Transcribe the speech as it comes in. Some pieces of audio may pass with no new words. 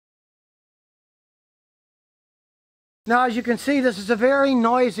Now, as you can see, this is a very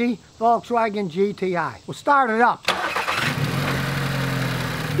noisy Volkswagen GTI. We'll start it up.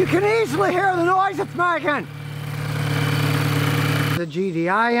 You can easily hear the noise it's making. The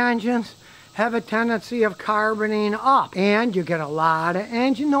GTI engines have a tendency of carboning up, and you get a lot of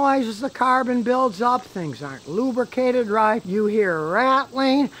engine noise as the carbon builds up. Things aren't lubricated right. You hear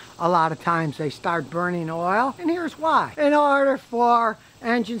rattling. A lot of times they start burning oil, and here's why. In order for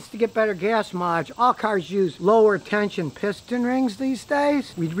engines to get better gas mileage, all cars use lower tension piston rings these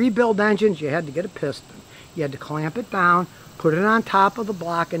days. We'd rebuild engines, you had to get a piston. You had to clamp it down, put it on top of the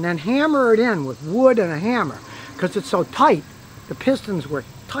block, and then hammer it in with wood and a hammer. Because it's so tight, the pistons were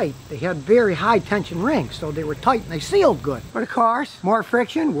tight. They had very high tension rings, so they were tight and they sealed good. But of course, more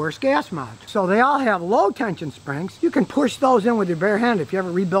friction, worse gas mileage. So they all have low tension springs. You can push those in with your bare hand. If you ever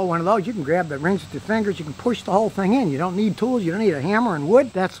rebuild one of those, you can grab the rings with your fingers. You can push the whole thing in. You don't need tools. You don't need a hammer and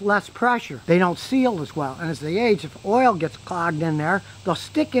wood. That's less pressure. They don't seal as well. And as they age, if oil gets clogged in there, they'll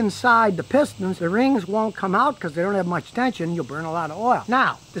stick inside the pistons. The rings won't come out because they don't have much tension. You'll burn a lot of oil.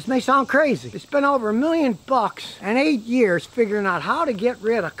 Now, this may sound crazy. They spent over $1 million and 8 years figuring out how to get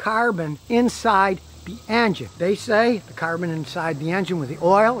rid of carbon inside the engine. They say the carbon inside the engine with the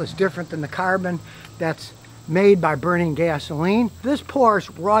oil is different than the carbon that's made by burning gasoline. This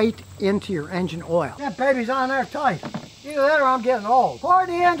pours right into your engine oil. That baby's on there tight. Either that or I'm getting old. Pour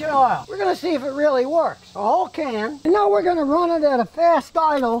the engine oil. We're gonna see if it really works. A whole can. And now we're gonna run it at a fast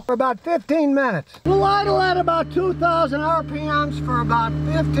idle for about 15 minutes. We'll idle at about 2,000 RPMs for about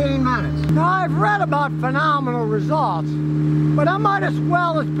 15 minutes. Now I've read about phenomenal results, but I might as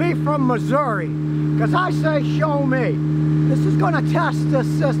well as be from Missouri, because I say show me. This is gonna test this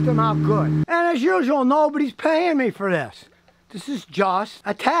system out good. And as usual, nobody's paying me for this. This is just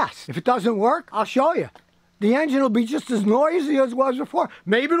a test. If it doesn't work, I'll show you. The engine will be just as noisy as it was before.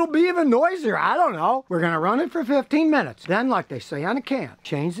 Maybe it'll be even noisier, I don't know. We're gonna run it for 15 minutes. Then, like they say on the can,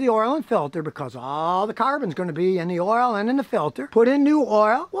 change the oil and filter because all the carbon's gonna be in the oil and in the filter. Put in new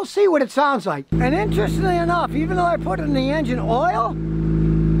oil, we'll see what it sounds like. And interestingly enough, even though I put in the engine oil,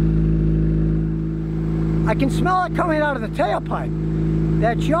 I can smell it coming out of the tailpipe.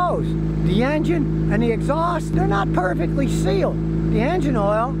 That shows the engine and the exhaust, they're not perfectly sealed. The engine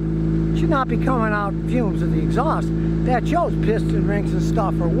oil should not be coming out fumes of the exhaust. That shows piston rings and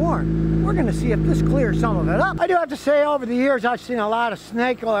stuff are worn. We're gonna see if this clears some of it up. I do have to say, over the years, I've seen a lot of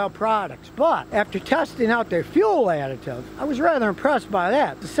snake oil products, but after testing out their fuel additive, I was rather impressed by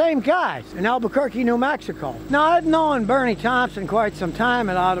that. The same guys in Albuquerque, New Mexico. Now, I've known Bernie Thompson quite some time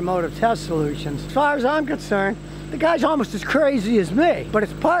at Automotive Test Solutions. As far as I'm concerned, the guy's almost as crazy as me, but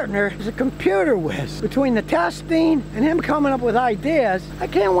his partner is a computer whiz. Between the testing and him coming up with ideas, I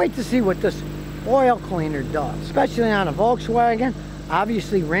can't wait to see what this oil cleaner does, especially on a Volkswagen.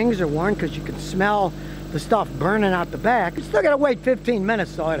 Obviously, rings are worn because you can smell the stuff burning out the back. You still gotta wait 15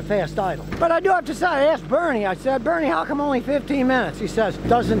 minutes though at a fast idle. But I do have to say, I asked Bernie, I said, Bernie, how come only 15 minutes? He says,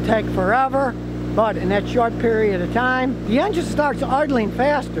 doesn't take forever, but in that short period of time, the engine starts idling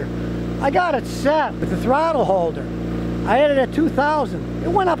faster. I got it set with the throttle holder. I had it at 2,000. It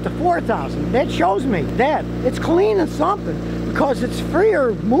went up to 4,000. That shows me that it's cleaning something because it's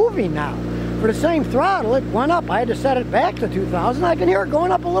freer moving now. For the same throttle, it went up. I had to set it back to 2,000. I can hear it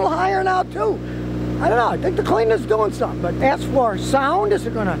going up a little higher now too. I don't know. I think the cleaner's doing something. But as for sound, is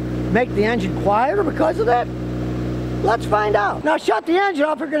it going to make the engine quieter because of that? Let's find out. Now shut the engine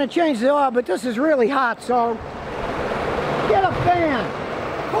off. We're going to change the oil, but this is really hot, so get a fan.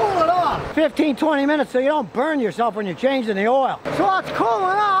 Cool it off. 15-20 minutes so you don't burn yourself when you're changing the oil. So it's cooling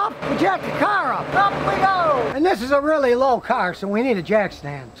off, we jack the car up. Up we go. And this is a really low car, so we need a jack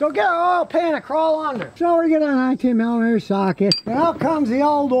stand. So get our oil pan and crawl under. So we get a 19mm socket. And out comes the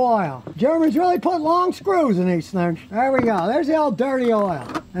old oil. Germans really put long screws in these things. There we go. There's the old dirty oil.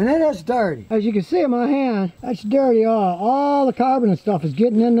 And it is dirty. As you can see in my hand, that's dirty oil. All the carbon and stuff is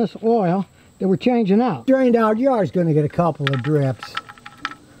getting in this oil that we're changing out. Drained out yard's gonna get a couple of drips.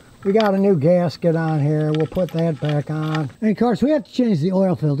 We got a new gasket on here. We'll put that back on. And of course, we have to change the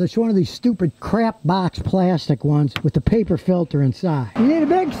oil filter. It's one of these stupid crap box plastic ones with the paper filter inside. You need a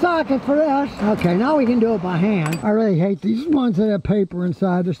big socket for this. Okay, now we can do it by hand. I really hate these ones that have paper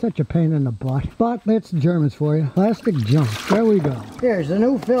inside. They're such a pain in the butt. But that's the Germans for you. Plastic junk. There we go. Here's the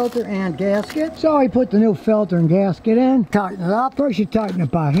new filter and gasket. So we put the new filter and gasket in. Tighten it up. First you tighten it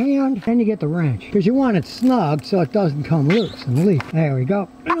by hand. Then you get the wrench. Because you want it snug so it doesn't come loose and leak. There we go.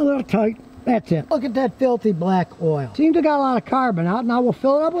 A little tight. That's it. Look at that filthy black oil. Seems to got a lot of carbon out. Now we'll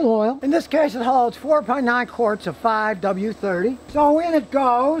fill it up with oil. In this case, it holds 4.9 quarts of 5W30. So in it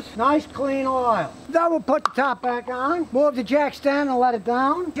goes. Nice clean oil. Then we'll put the top back on. Move the jack stand and let it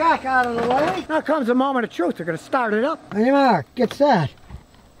down. Jack out of the way. Now comes the moment of truth. We're going to start it up. On your mark. Get set.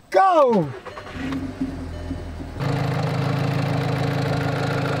 Go!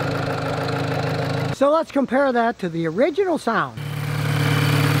 So let's compare that to the original sound.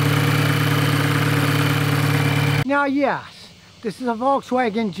 Now yes, this is a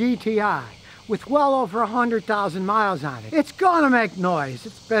Volkswagen GTI with well over 100,000 miles on it. It's gonna make noise.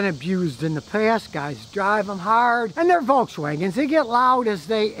 It's been abused in the past. Guys drive them hard, and they're Volkswagens. They get loud as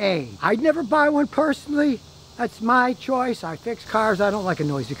they age. I'd never buy one personally. That's my choice. I fix cars. I don't like a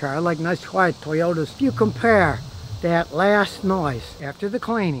noisy car. I like nice quiet Toyotas. If you compare that last noise after the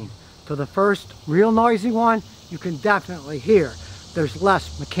cleaning to the first real noisy one, you can definitely hear there's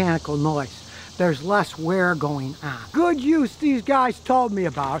less mechanical noise. There's less wear going on. Good use these guys told me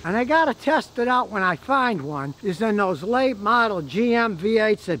about, and I gotta test it out when I find one, is in those late model GM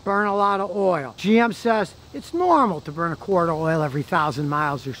V8s that burn a lot of oil. GM says it's normal to burn a quart of oil every 1,000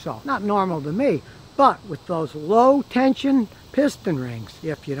 miles or so. Not normal to me, but with those low tension piston rings,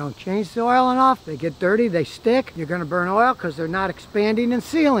 if you don't change the oil enough, they get dirty, they stick, you're gonna burn oil because they're not expanding and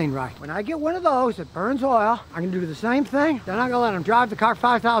sealing right. When I get one of those that burns oil, I'm gonna do the same thing, then I'm gonna let them drive the car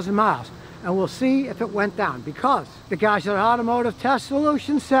 5,000 miles. And we'll see if it went down, because the guys at Automotive Test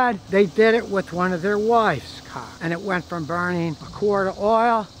Solutions said they did it with one of their wife's cars, and it went from burning a quart of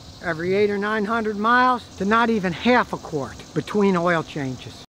oil every 800 or 900 miles to not even half a quart between oil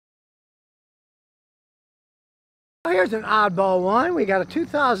changes. Here's an oddball one. We got a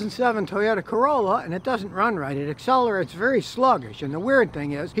 2007 Toyota Corolla, and it doesn't run right. It accelerates very sluggish, and the weird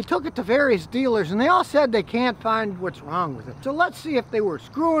thing is, he took it to various dealers, and they all said they can't find what's wrong with it. So let's see if they were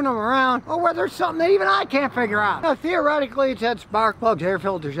screwing them around, or whether it's something that even I can't figure out. Now, theoretically, it's had spark plugs, air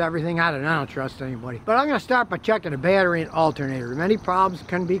filters, everything. I don't trust anybody. But I'm going to start by checking the battery and alternator. Many problems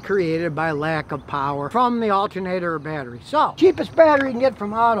can be created by lack of power from the alternator or battery. So, cheapest battery you can get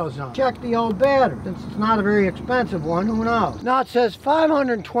from AutoZone. Check the old battery. Since it's not a very expensive one, who knows? Now it says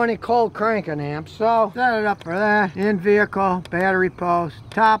 520 cold cranking amps, so set it up for that. In vehicle, battery post,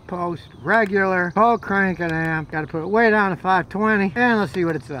 top post, regular, cold cranking amp. Got to put it way down to 520, and let's see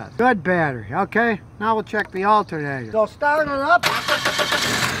what it says. Good battery. Okay, now we'll check the alternator. So start it up.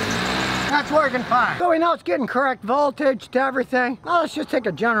 That's working fine. So we know it's getting correct voltage to everything. Now let's just take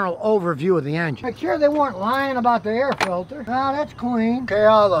a general overview of the engine. Make sure they weren't lying about the air filter. Now that's clean. Okay,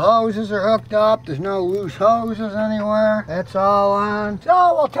 all the hoses are hooked up. There's no loose hoses anywhere. That's all on.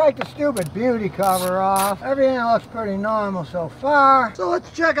 So we'll take the stupid beauty cover off. Everything looks pretty normal so far. So let's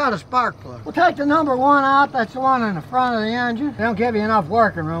check out a spark plug. We'll take the number 1 out. That's the one in the front of the engine. They don't give you enough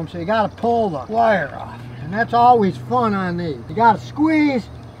working room, so you gotta pull the wire off. And that's always fun on these. You gotta squeeze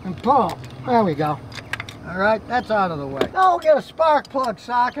and pull. There we go. All right, that's out of the way. Now we'll get a spark plug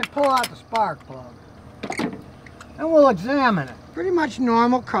socket, pull out the spark plug, and we'll examine it. Pretty much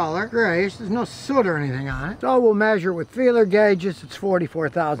normal color, grayish. There's no soot or anything on it. So we'll measure with feeler gauges. It's 44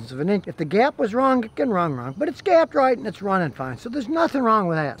 thousandths of an inch. If the gap was wrong, it can run wrong. But it's gapped right and it's running fine. So there's nothing wrong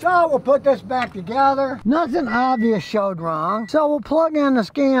with that. So we'll put this back together. Nothing obvious showed wrong. So we'll plug in the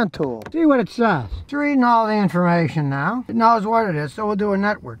scan tool. See what it says. It's reading all the information now. It knows what it is, so we'll do a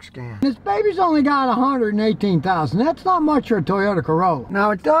network scan. This baby's only got 118,000. That's not much for a Toyota Corolla.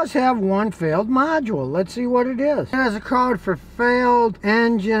 Now it does have one failed module. Let's see what it is. It has a code for failed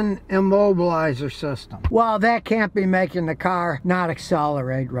engine immobilizer system. Well, that can't be making the car not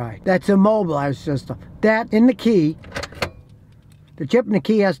accelerate right. That's immobilizer system. That in the key, the chip in the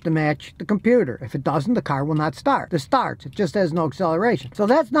key has to match the computer. If it doesn't, the car will not start. It starts, it just has no acceleration. So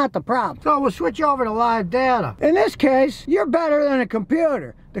that's not the problem. So we'll switch over to live data. In this case, you're better than a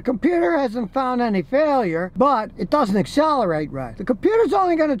computer. The computer hasn't found any failure, but it doesn't accelerate right. The computer's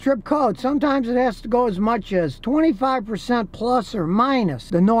only going to trip code. Sometimes it has to go as much as 25% plus or minus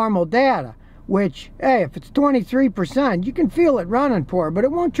the normal data, which, hey, if it's 23%, you can feel it running poor, but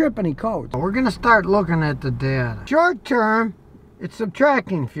it won't trip any code. We're going to start looking at the data. Short term, it's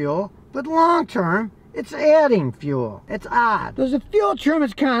subtracting fuel, but long term, it's adding fuel. It's odd. So the fuel trim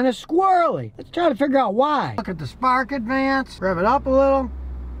is kind of squirrely. Let's try to figure out why. Look at the spark advance, rev it up a little.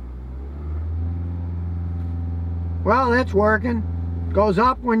 Well, that's working. Goes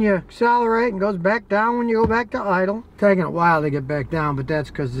up when you accelerate and goes back down when you go back to idle. taking a while to get back down, but that's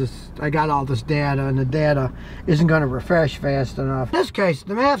because I got all this data, and the data isn't going to refresh fast enough. In this case,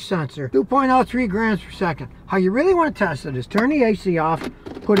 the MAF sensor, 2.03 grams per second. How you really want to test it is turn the AC off,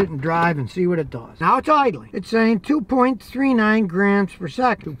 put it in drive, and see what it does. Now it's idling. It's saying 2.39 grams per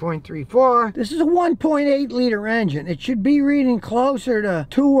second, 2.34. This is a 1.8 liter engine. It should be reading closer to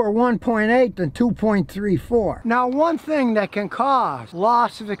 2 or 1.8 than 2.34. Now, one thing that can cause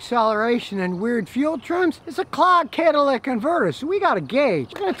loss of acceleration and weird fuel trims is a clogged catalytic converter. So we got a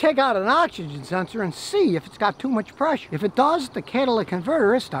gauge. We're going to take out an oxygen sensor and see if it's got too much pressure. If it does, the catalytic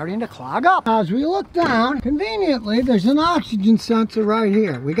converter is starting to clog up. Now, as we look down, conveniently, there's an oxygen sensor right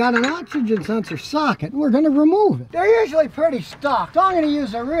here. We got an oxygen sensor socket, and we're going to remove it. They're usually pretty stuck, so I'm going to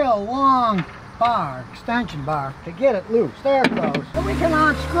use a real long bar, extension bar, to get it loose. There it goes. And we can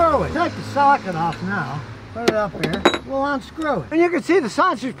unscrew it. Take the socket off now. Put it up here. We'll unscrew it. And you can see the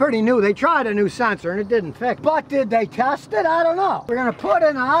sensor's pretty new. They tried a new sensor and it didn't fix. But did they test it? I don't know. We're going to put in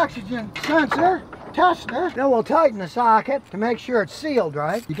an oxygen sensor tester. Then we'll tighten the socket to make sure it's sealed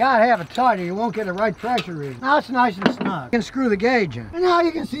right. You gotta have it tight or you won't get the right pressure reading. Now it's nice and snug. You can screw the gauge in. And now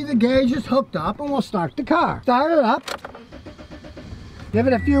you can see the gauge is hooked up, and we'll start the car. Start it up. Give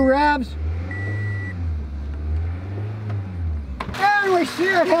it a few revs. And we see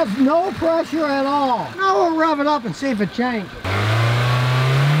it has no pressure at all. Now we'll rev it up and see if it changes.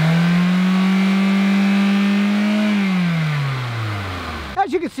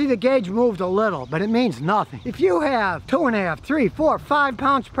 As you can see, the gauge moved a little, but it means nothing. If you have 2.5, 3, 4, 5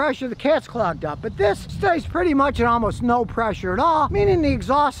 pounds pressure, the cat's clogged up. But this stays pretty much at almost no pressure at all, meaning the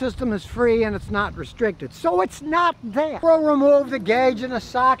exhaust system is free and it's not restricted. So it's not there. We'll remove the gauge and the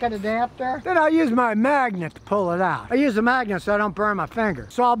socket adapter. Then I'll use my magnet to pull it out. I use a magnet so I don't burn my finger.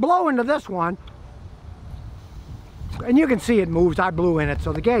 So I'll blow into this one. And you can see it moves. I blew in it,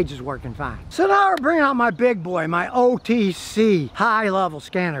 so the gauge is working fine. So now we're bringing out my big boy, my OTC high-level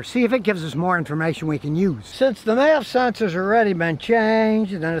scanner. See if it gives us more information we can use. Since the MAF sensor's already been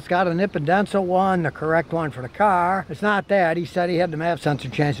changed, and then it's got an Independenza one, the correct one for the car. It's not that. He said he had the MAF sensor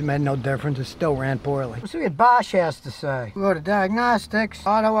changed. It made no difference. It still ran poorly. Let's see what Bosch has to say. We go to diagnostics,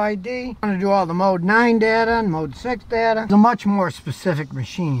 auto ID. I'm going to do all the mode 9 data and mode 6 data. It's a much more specific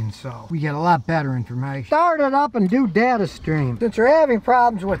machine, so we get a lot better information. Start it up and do data stream. Since we're having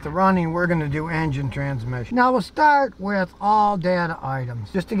problems with the running, we're going to do engine transmission. Now we'll start with all data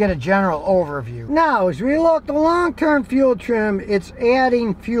items just to get a general overview. Now as we look, the long-term fuel trim, it's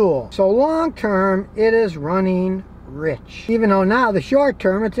adding fuel. So long-term it is running rich. Even though now the short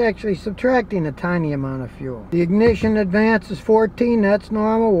term it's actually subtracting a tiny amount of fuel. The ignition advance is 14, that's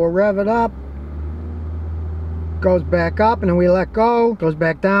normal. We'll rev it up. Goes back up, and then we let go, goes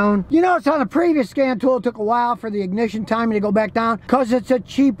back down. You notice on the previous scan tool it took a while for the ignition timing to go back down because it's a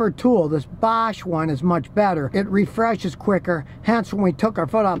cheaper tool. This Bosch one is much better. It refreshes quicker, hence when we took our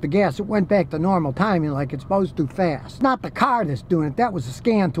foot off the gas it went back to normal timing like it's supposed to fast. Not the car that's doing it, that was a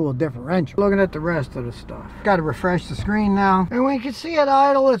scan tool differential. Looking at the rest of the stuff. Got to refresh the screen now. And we can see at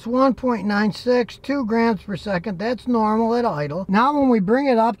idle it's 1.96, 2 grams per second. That's normal at idle. Now when we bring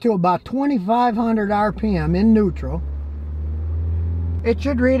it up to about 2,500 RPM in neutral, it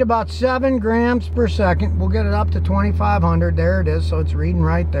should read about 7 grams per second. We'll get it up to 2,500. There it is. So it's reading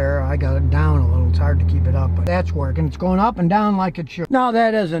right there. I got it down a little. It's hard to keep it up, but that's working. It's going up and down like it should. Now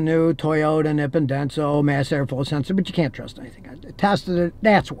that is a new Toyota Independenza mass airflow sensor, but you can't trust anything. I tested it.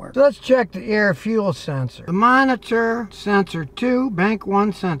 That's worked. So let's check the air fuel sensor. The monitor sensor 2, bank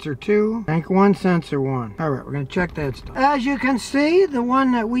 1 sensor 2, bank 1 sensor 1. All right, we're going to check that stuff. As you can see, the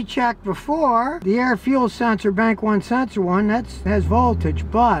one that we checked before, the air fuel sensor bank 1 sensor 1, has voltage,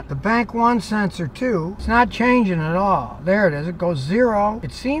 but the bank 1 sensor 2, it's not changing at all. There it is. It goes 0.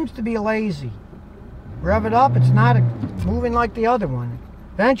 It seems to be lazy. Rev it up, it's not moving like the other one.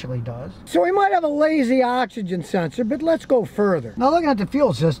 Eventually does. So we might have a lazy oxygen sensor, but let's go further. Now looking at the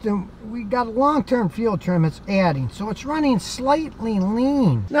fuel system, we got a long-term fuel trim it's adding, so it's running slightly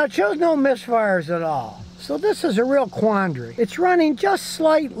lean. Now it shows no misfires at all. So this is a real quandary. It's running just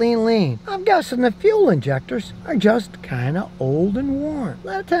slightly lean. I'm guessing the fuel injectors are just kind of old and worn. A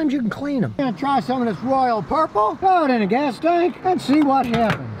lot of times you can clean them. I'm gonna try some of this royal purple, throw it in a gas tank, and see what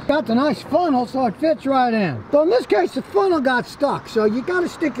happens. Got the nice funnel so it fits right in. So in this case the funnel got stuck, so you gotta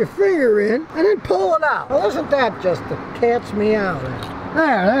stick your finger in and then pull it out. Well, isn't that just the cat's meow?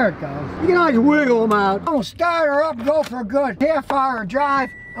 There it goes. You can always wiggle them out. We'll start her up, go for a good half-hour drive,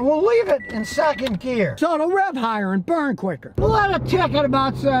 and we'll leave it in second gear so it'll rev higher and burn quicker. We'll let it tick at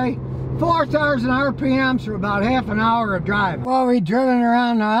about, say, 4,000 RPMs for about half an hour of driving. Well, we've driven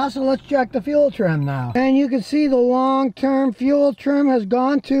around now, so let's check the fuel trim now. And you can see the long-term fuel trim has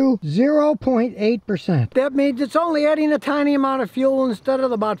gone to 0.8%. That means it's only adding a tiny amount of fuel instead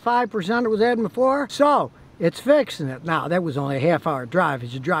of about 5% it was adding before. So it's fixing it. Now, that was only a half-hour drive.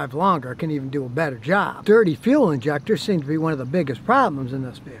 As you drive longer, it can even do a better job. Dirty fuel injectors seem to be one of the biggest problems in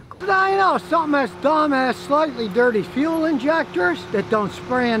this vehicle. So now you know, something as dumb as slightly dirty fuel injectors that don't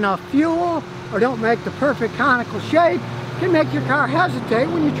spray enough fuel or don't make the perfect conical shape can make your car hesitate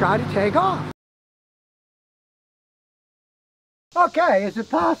when you try to take off. Okay, is it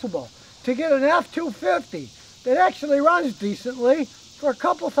possible to get an F-250 that actually runs decently for a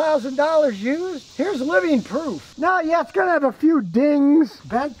couple $1,000s used? Here's living proof. Now, yeah, it's gonna have a few dings,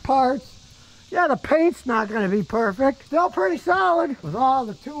 bent parts. Yeah, the paint's not gonna be perfect. Still pretty solid with all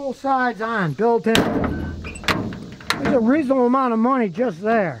the tool sides on, built in. There's a reasonable amount of money just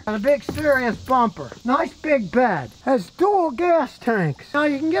there. And a big serious bumper. Nice big bed. Has dual gas tanks. Now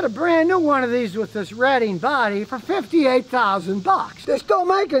you can get a brand new one of these with this Redding body for $58,000. They're still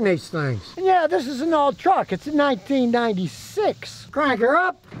making these things. And yeah, this is an old truck. It's a 1996. Crank her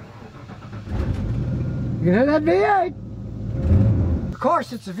up. You can hear that V8. Of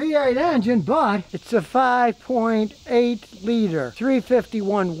course, it's a V8 engine, but it's a 5.8 liter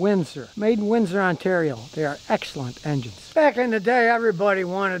 351 Windsor, made in Windsor, Ontario. They are excellent engines. Back in the day, everybody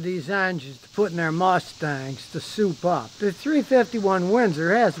wanted these engines to put in their Mustangs to soup up. The 351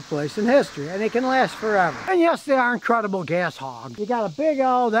 Windsor has a place in history, and they can last forever. And yes, they are incredible gas hogs. You got a big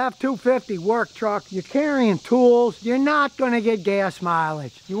old F-250 work truck, you're carrying tools, you're not gonna get gas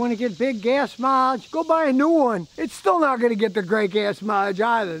mileage. You wanna get big gas mileage? Go buy a new one. It's still not gonna get the great gas mileage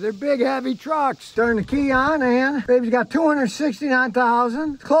either. They're big, heavy trucks. Turn the key on, and baby's got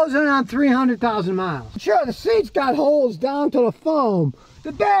 269,000, closing in on 300,000 miles. Sure, the seat's got holes down to the foam.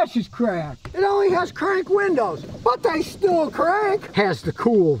 The dash is cracked. It only has crank windows, but they still crank. Has the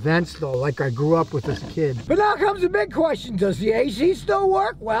cool vents though, like I grew up with as a kid. But now comes the big question, does the AC still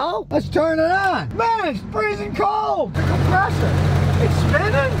work? Well, let's turn it on. Man, it's freezing cold. The compressor, it's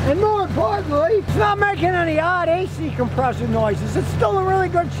spinning, and more importantly, it's not making any odd AC compressor noises. It's still in really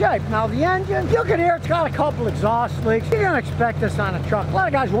good shape. Now the engine, you can hear it's got a couple exhaust leaks. You're gonna expect this on a truck. A lot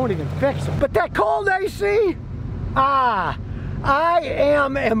of guys won't even fix them. But that cold AC, I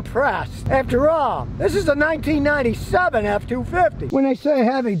am impressed. After all, this is a 1997 F-250. When they say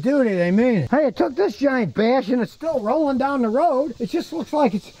heavy duty, they mean it. Hey, it took this giant bash and it's still rolling down the road. It just looks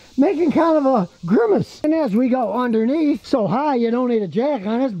like it's making kind of a grimace. And as we go underneath, so high you don't need a jack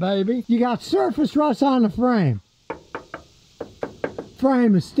on this baby, you got surface rust on the frame.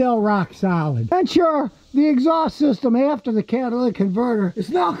 Frame is still rock solid. And sure, the exhaust system after the catalytic converter is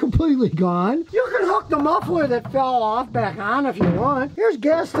now completely gone. You can hook the muffler that fell off back on if you want. Here's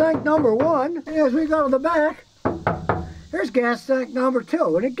gas tank number 1. And as we go to the back, here's gas tank number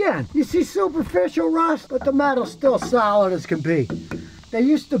 2. And again, you see superficial rust, but the metal's still solid as can be. They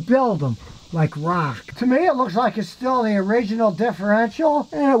used to build them like rock. To me, it looks like it's still the original differential,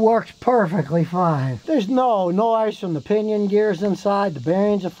 and it works perfectly fine. There's no noise from the pinion gears inside. The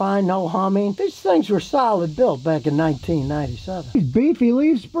bearings are fine, no humming. These things were solid built back in 1997. These beefy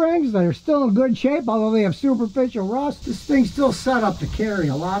leaf springs that are still in good shape, although they have superficial rust, this thing's still set up to carry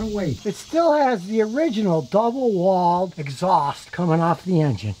a lot of weight. It still has the original double-walled exhaust coming off the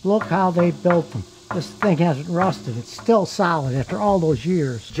engine. Look how they built them. This thing hasn't rusted. It's still solid after all those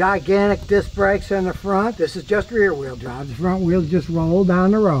years. Gigantic disc brakes in the front. This is just rear wheel drive. The front wheels just roll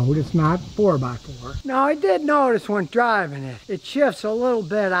down the road. It's not 4x4. Now, I did notice when driving it, it shifts a little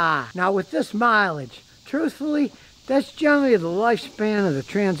bit odd. Now, with this mileage, truthfully, that's generally the lifespan of the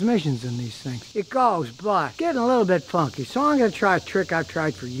transmissions in these things. It goes, but getting a little bit funky. So I'm going to try a trick I've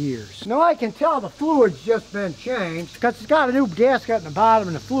tried for years. Now I can tell the fluid's just been changed because it's got a new gasket in the bottom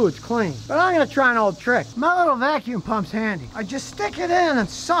and the fluid's clean. But I'm going to try an old trick. My little vacuum pump's handy. I just stick it in and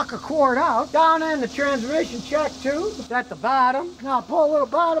suck a quart out. Down in the transmission check tube at the bottom. Now I'll pull a little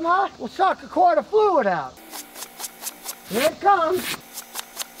bottom out. We'll suck a quart of fluid out. Here it comes.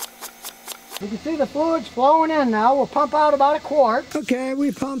 You can see the fluid's flowing in now. We'll pump out about a quart. Okay,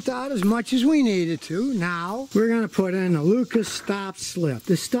 we pumped out as much as we needed to. Now, we're going to put in a Lucas stop slip.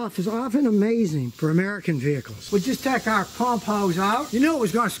 This stuff is often amazing for American vehicles. We just take our pump hose out. You knew it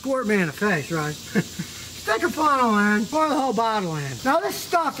was going to squirt me in the face, right? stick a funnel in, pour the whole bottle in. Now this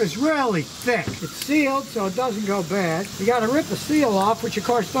stuff is really thick. It's sealed so it doesn't go bad. You gotta rip the seal off, which of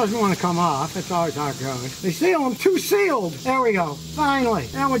course doesn't want to come off. That's always how it goes. They seal them too sealed. There we go, finally.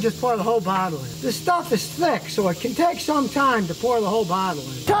 Now we just pour the whole bottle in. This stuff is thick, so it can take some time to pour the whole bottle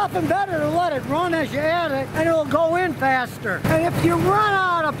in. Tough and better to let it run as you add it, and it'll go in faster. And if you run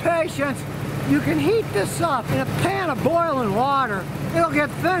out of patience, you can heat this up in a pan of boiling water. It'll get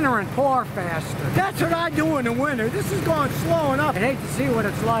thinner and pour faster. That's what I do in the winter. This is going slow enough. I'd hate to see what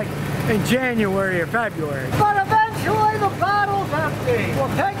it's like in January or February. But eventually the bottle's empty.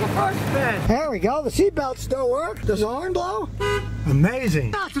 We'll take it for a spin. There we go. The seatbelt still works. Does the horn blow?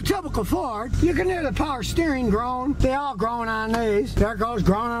 Amazing. Not the typical Ford. You can hear the power steering groan. They all groan on these. There it goes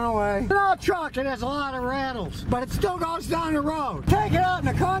groaning away. An old truck, it has a lot of rattles, but it still goes down the road. Take it out in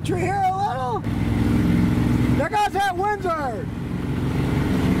the country here a little. There goes that Windsor.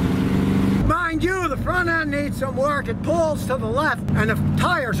 Mind you, the front end needs some work. It pulls to the left, and the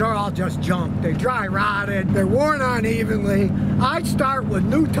tires are all just junk. They dry rotted, they're worn unevenly. I'd start with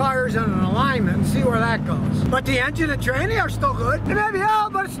new tires and an alignment and see where that goes. But the engine and tranny are still good. It may be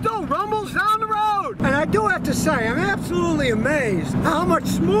out, but it still rumbles down the road. And I do have to say, I'm absolutely amazed how much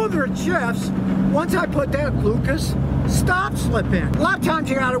smoother it shifts once I put that Lucas stop slip in. A lot of times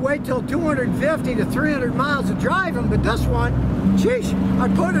you gotta wait till 250 to 300 miles of driving, but this one, sheesh, I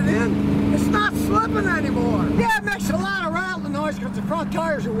put it in, it's not slipping anymore. Yeah, it makes a lot of rattling noise because the front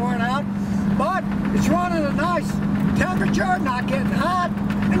tires are worn out, but it's running a nice temperature, not getting hot,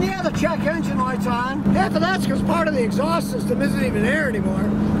 and yeah, the check engine light's on. Half of that's because part of the exhaust system isn't even there anymore,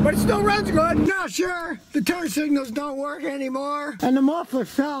 but it still runs good. Now sure, the turn signals don't work anymore, and the muffler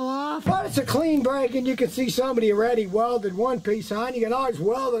fell off, but it's a clean break, and you can see somebody already welded one piece on. You can always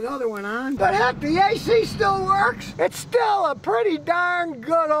weld another one on. But heck, the AC still works. It's still a pretty darn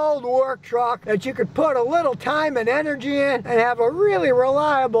good old work truck that you could put a little time and energy in and have a really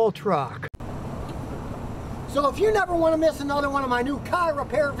reliable truck. So if you never want to miss another one of my new car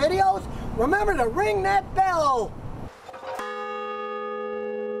repair videos, remember to ring that bell.